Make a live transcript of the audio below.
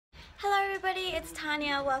Hello everybody, it's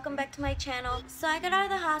Tanya. Welcome back to my channel. So I got out of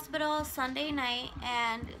the hospital Sunday night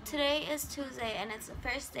and today is Tuesday and it's the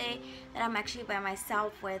first day that I'm actually by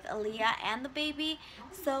myself with Aaliyah and the baby.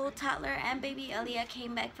 So Toddler and baby Aaliyah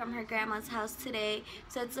came back from her grandma's house today.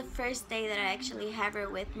 So it's the first day that I actually have her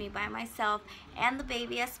with me by myself and the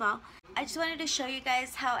baby as well. I just wanted to show you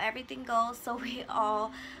guys how everything goes so we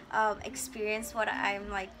all experience what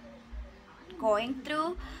I'm going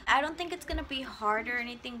through. I don't think it's gonna be hard or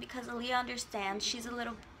anything because Aaliyah understands. She's a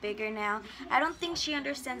little bigger now. I don't think she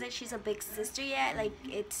understands that she's a big sister yet.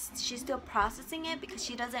 She's still processing it because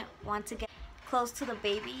she doesn't want to get close to the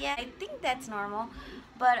baby yet. I think that's normal,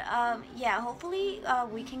 but yeah, hopefully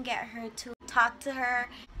we can get her to talk to her,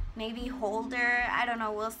 maybe hold her. I don't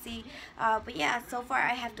know, we'll see. But yeah, so far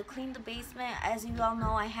I have to clean the basement. As you all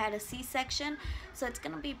know, I had a C-section, so it's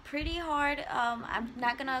gonna be pretty hard. I'm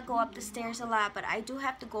not gonna go up the stairs a lot, but I do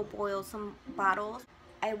have to go boil some bottles.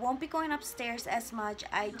 I won't be going upstairs as much.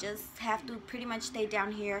 I just have to pretty much stay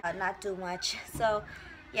down here, not do much. So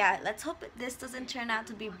yeah, let's hope this doesn't turn out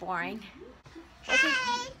to be boring.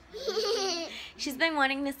 Okay. She's been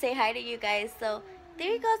wanting to say hi to you guys, so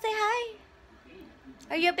there you go, say hi.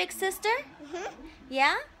 Are you a big sister? Mm-hmm.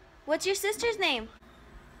 Yeah? What's your sister's name?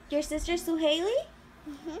 Your sister Suhaili?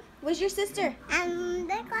 Mm-hmm. Where's your sister?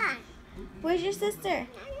 The class. Where's your sister?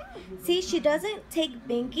 See, she doesn't take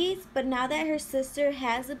binkies, but now that her sister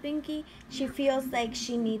has a binky, she feels like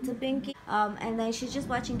she needs a binky. And then she's just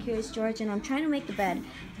watching Curious George, and I'm trying to make the bed.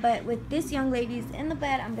 But with this young lady's in the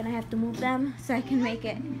bed, I'm gonna have to move them so I can make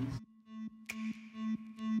it.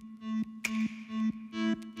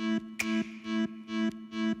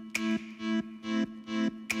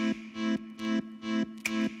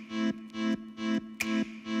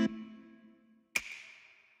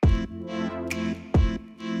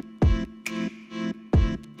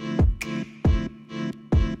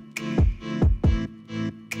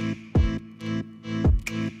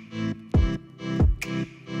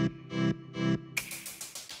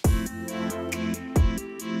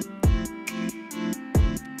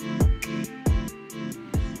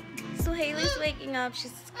 Haley's waking up,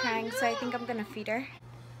 she's crying, so I think I'm gonna feed her.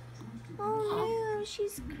 Oh no,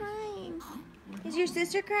 she's crying. Is your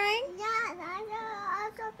sister crying? Yeah,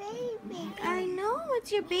 that's a baby. I know,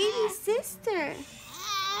 it's your baby sister.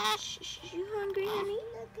 Shh, you hungry, honey?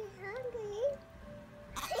 Hungry.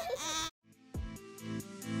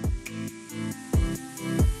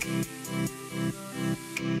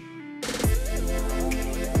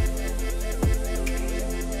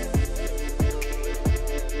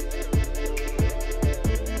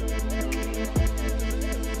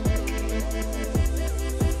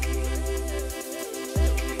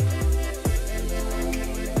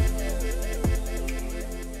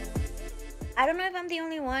 I don't know if I'm the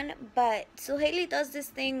only one, but Suhaili does this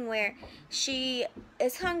thing where she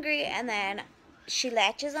is hungry and then she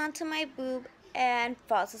latches onto my boob and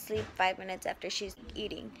falls asleep 5 minutes after she's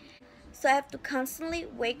eating. So I have to constantly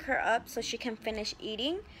wake her up so she can finish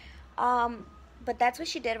eating. But that's what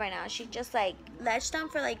she did right now. She just latched on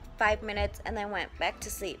for 5 minutes and then went back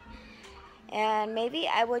to sleep. And maybe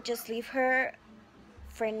I would just leave her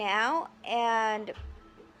for now and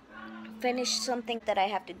finish something that I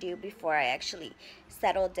have to do before I actually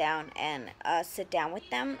settle down and sit down with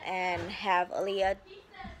them and have Aaliyah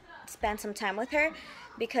spend some time with her,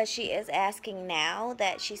 because she is asking now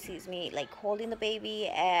that she sees me holding the baby.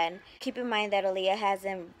 And keep in mind that Aaliyah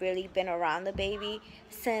hasn't really been around the baby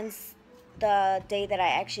since the day that I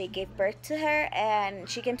actually gave birth to her, and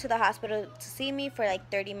she came to the hospital to see me for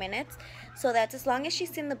 30 minutes, so that's as long as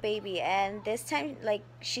she's seen the baby. And this time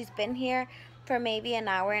she's been here for maybe an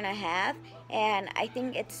hour and a half, and I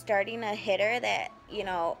think it's starting to hit her that, you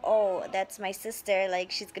know, oh, that's my sister,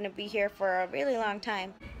 she's gonna be here for a really long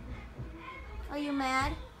time. Are you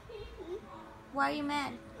mad? Why are you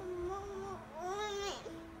mad?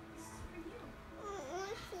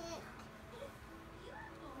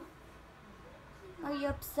 Are you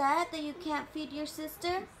upset that you can't feed your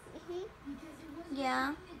sister?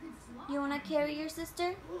 Yeah? You wanna carry your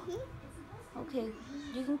sister? Okay,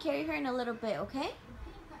 you can carry her in a little bit, okay?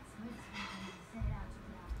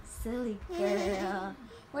 Silly girl.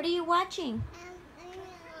 What are you watching?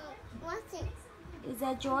 Watching. Is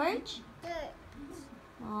that George? Good.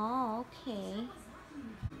 Oh, okay.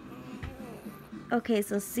 Okay,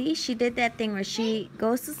 so see, she did that thing where she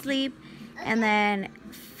goes to sleep and then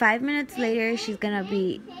 5 minutes later she's gonna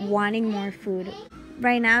be wanting more food.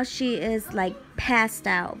 Right now she is passed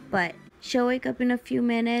out, but she'll wake up in a few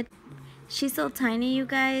minutes. She's so tiny, you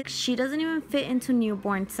guys. She doesn't even fit into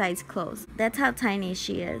newborn size clothes. That's how tiny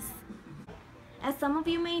she is. As some of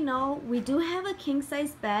you may know, we do have a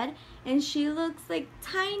king-size bed, and she looks like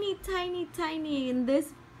tiny, tiny, tiny in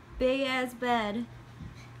this big-ass bed.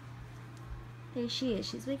 There she is.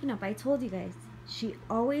 She's waking up. I told you guys. She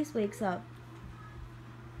always wakes up.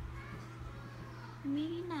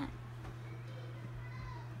 Maybe not.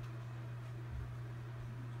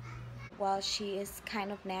 While she is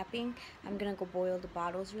kind of napping, I'm gonna go boil the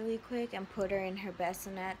bottles really quick and put her in her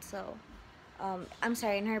bassinet, so I'm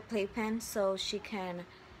sorry, in her playpen, so she can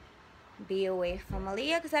be away from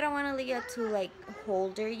Aaliyah, because I don't want Aaliyah to like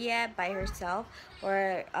hold her yet by herself,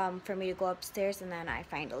 or for me to go upstairs and then I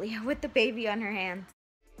find Aaliyah with the baby on her hands.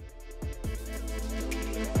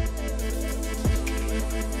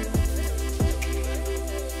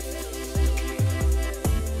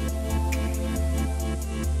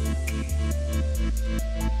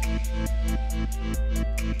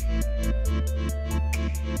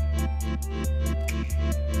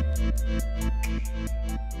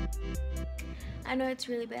 I know it's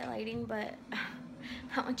really bad lighting, but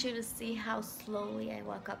I want you to see how slowly I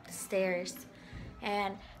walk up the stairs.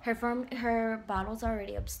 And her bottle's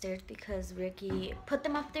already upstairs because Ricky put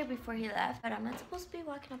them up there before he left. But I'm not supposed to be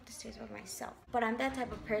walking up the stairs by myself. But I'm that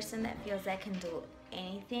type of person that feels I can do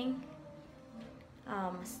anything.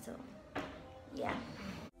 So, yeah.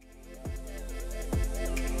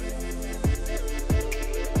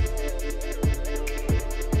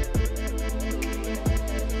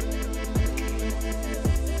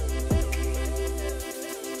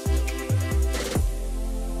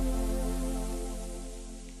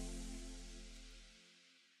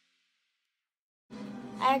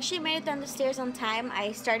 I actually made it down the stairs on time.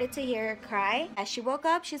 I started to hear her cry. As she woke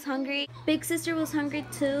up, she's hungry. Big sister was hungry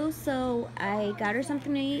too, so I got her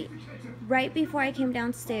something to eat right before I came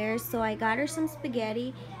downstairs. So I got her some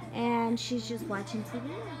spaghetti, and she's just watching TV.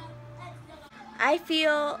 I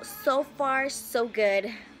feel so far so good.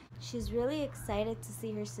 She's really excited to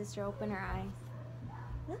see her sister open her eyes.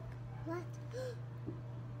 Look. What?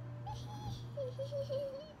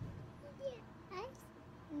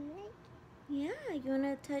 Yeah, you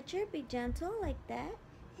wanna touch her? Be gentle like that?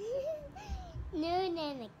 No,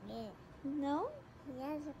 no, like this. No?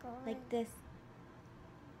 Yes, go on. Like this.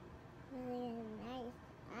 Really nice.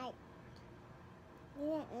 Hi.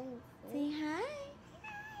 Yeah, Say hi.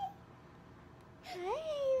 Hi,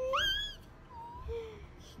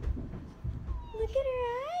 look at her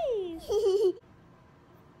eyes.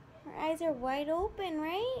 Her eyes are wide open,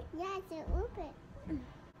 right? Yeah, it's open.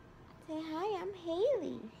 Say hi, I'm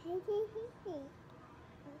Haley.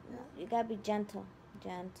 You gotta be gentle.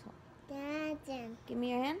 Gentle. Daddy. Give me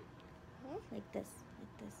your hand. Huh? Like this.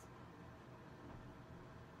 Like this.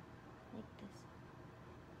 Like this.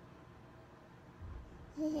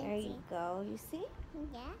 There you go. You see?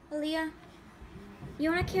 Yeah. Aaliyah, you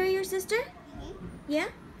wanna carry your sister? Yeah?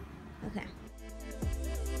 Okay.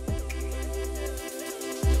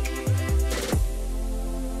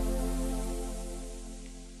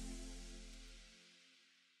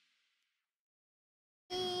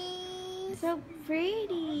 So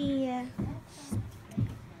pretty.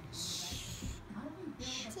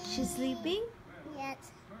 She's sleeping?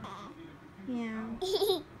 Yes. Yeah.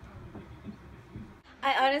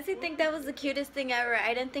 I honestly think that was the cutest thing ever.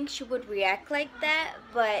 I didn't think she would react like that,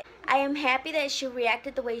 but I am happy that she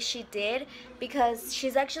reacted the way she did, because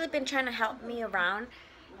she's actually been trying to help me around,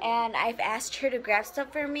 and I've asked her to grab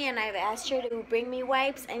stuff for me, and I've asked her to bring me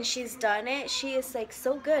wipes, and she's done it. She is like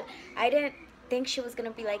so good. I didn't think she was gonna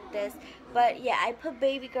be like this, but yeah, I put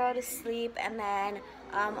baby girl to sleep, and then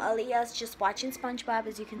Aaliyah's just watching SpongeBob.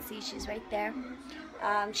 As you can see, she's right there.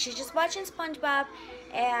 She's just watching SpongeBob,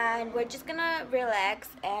 and we're just gonna relax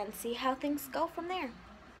and see how things go from there.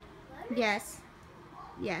 Yes.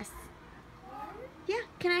 Yes. Yeah,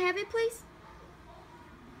 can I have it, please?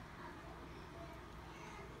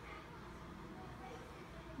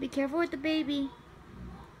 Be careful with the baby.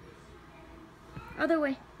 Other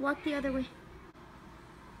way. Walk the other way.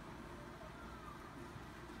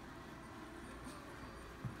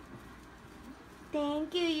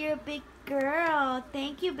 Thank you, you're a big girl.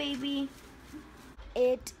 Thank you, baby.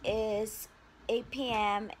 It is 8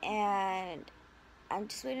 p.m. and I'm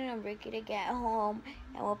just waiting on Ricky to get home,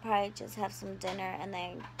 and we'll probably just have some dinner and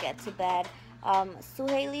then get to bed.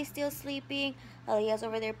 Suhaili's still sleeping. Aaliyah's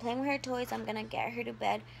over there playing with her toys. I'm gonna get her to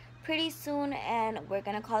bed pretty soon, and we're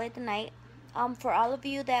gonna call it the night. For all of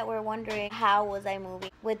you that were wondering how was I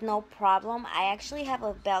moving with no problem, I actually have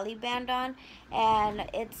a belly band on, and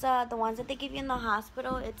it's the ones that they give you in the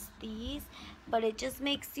hospital. It's these, but it just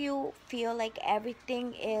makes you feel like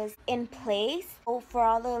everything is in place. So for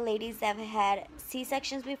all the ladies that have had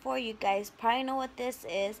C-sections before, you guys probably know what this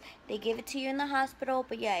is. They give it to you in the hospital,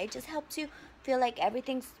 but yeah, it just helps you feel like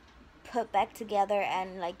everything's put back together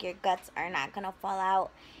and like your guts are not gonna fall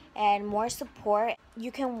out, and more support.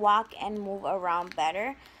 You can walk and move around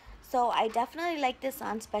better. So I definitely like this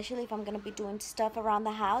on, especially if I'm gonna be doing stuff around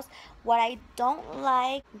the house. What I don't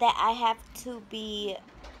like, that I have to be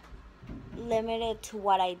limited to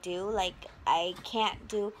what I do. Like, I can't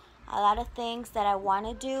do a lot of things that I want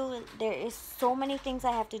to do. There is so many things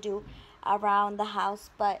I have to do around the house,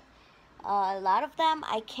 but a lot of them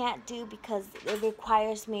I can't do because it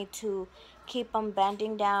requires me to keep on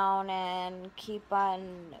bending down and keep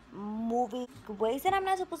on moving ways that I'm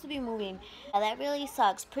not supposed to be moving. That really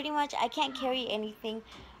sucks. Pretty much I can't carry anything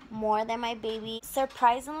more than my baby.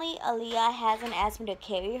 Surprisingly, Aaliyah hasn't asked me to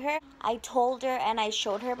carry her. I told her and I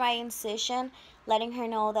showed her my incision, letting her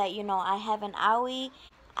know that, you know, I have an owie.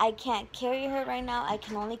 I can't carry her right now. I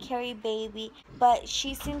can only carry baby. But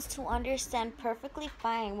she seems to understand perfectly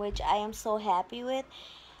fine, which I am so happy with.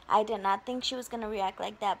 I did not think she was going to react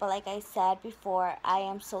like that, but like I said before, I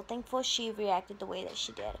am so thankful she reacted the way that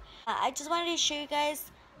she did. I just wanted to show you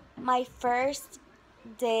guys my first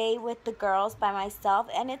day with the girls by myself,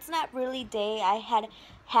 and it's not really day. I had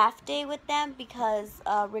half day with them because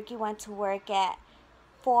Ricky went to work at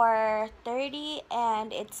 4:30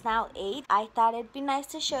 and it's now 8. I thought it'd be nice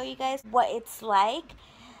to show you guys what it's like.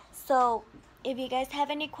 So if you guys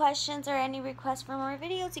have any questions or any requests for more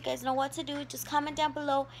videos, you guys know what to do. Just comment down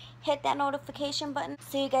below, hit that notification button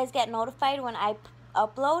so you guys get notified when I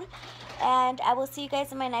upload. And I will see you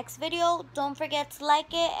guys in my next video. Don't forget to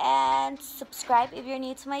like it and subscribe if you're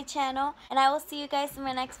new to my channel. And I will see you guys in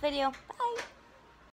my next video.